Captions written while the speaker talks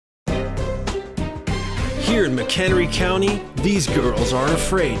Here in McHenry County, these girls aren't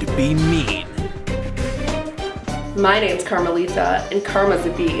afraid to be mean. My name's Carmelita, and karma's a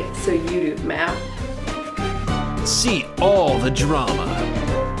B, so you do the math. See all the drama.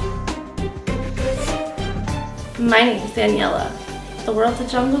 My name's Daniela. The world's a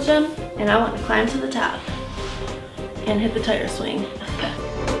jungle gym, and I want to climb to the top and hit the tire swing.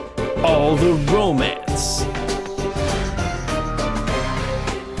 All the romance.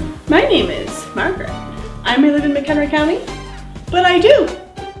 My name is Margaret. I may live in McHenry County, but I do.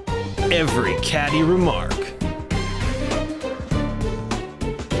 Every catty remark.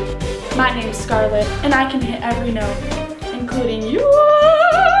 My name's Scarlett, and I can hit every note, including yours.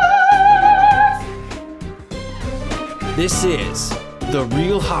 This is the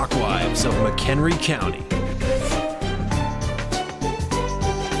real Hochwives of McHenry County.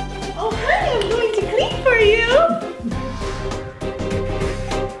 Oh, hi, I'm going to clean for you.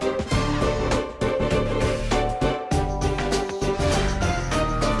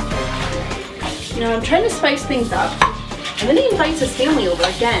 You know, I'm trying to spice things up, and then he invites his family over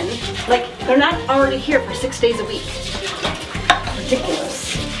again. Like, they're not already here for 6 days a week.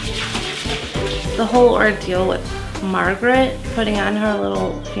 Ridiculous. The whole ordeal with Margaret putting on her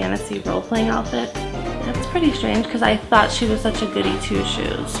little fantasy role-playing outfit, that's pretty strange because I thought she was such a goody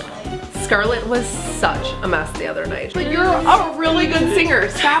two-shoes. Scarlett was such a mess the other night. But you're a really good singer.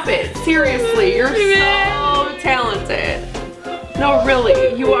 Stop it. Seriously, you're so talented. No,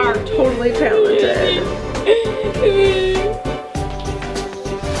 really, you are totally talented.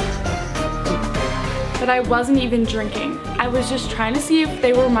 But I wasn't even drinking. I was just trying to see if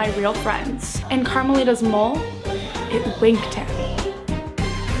they were my real friends. And Carmelita's mole, it winked at me.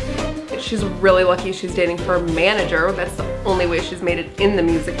 She's really lucky she's dating her manager. That's the only way she's made it in the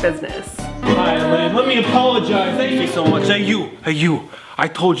music business. Hi, Lynn. Let me apologize. Thank you so much. Hey, you. I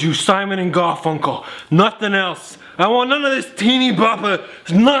told you Simon and Garfunkel. Nothing else. I want none of this teeny bopper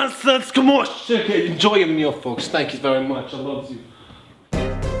nonsense. Come on. Okay, enjoy your meal, folks. Thank you very much. I love you.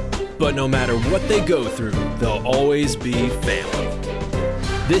 But no matter what they go through, they'll always be family.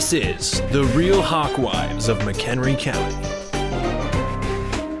 This is the real Hochwives of McHenry County.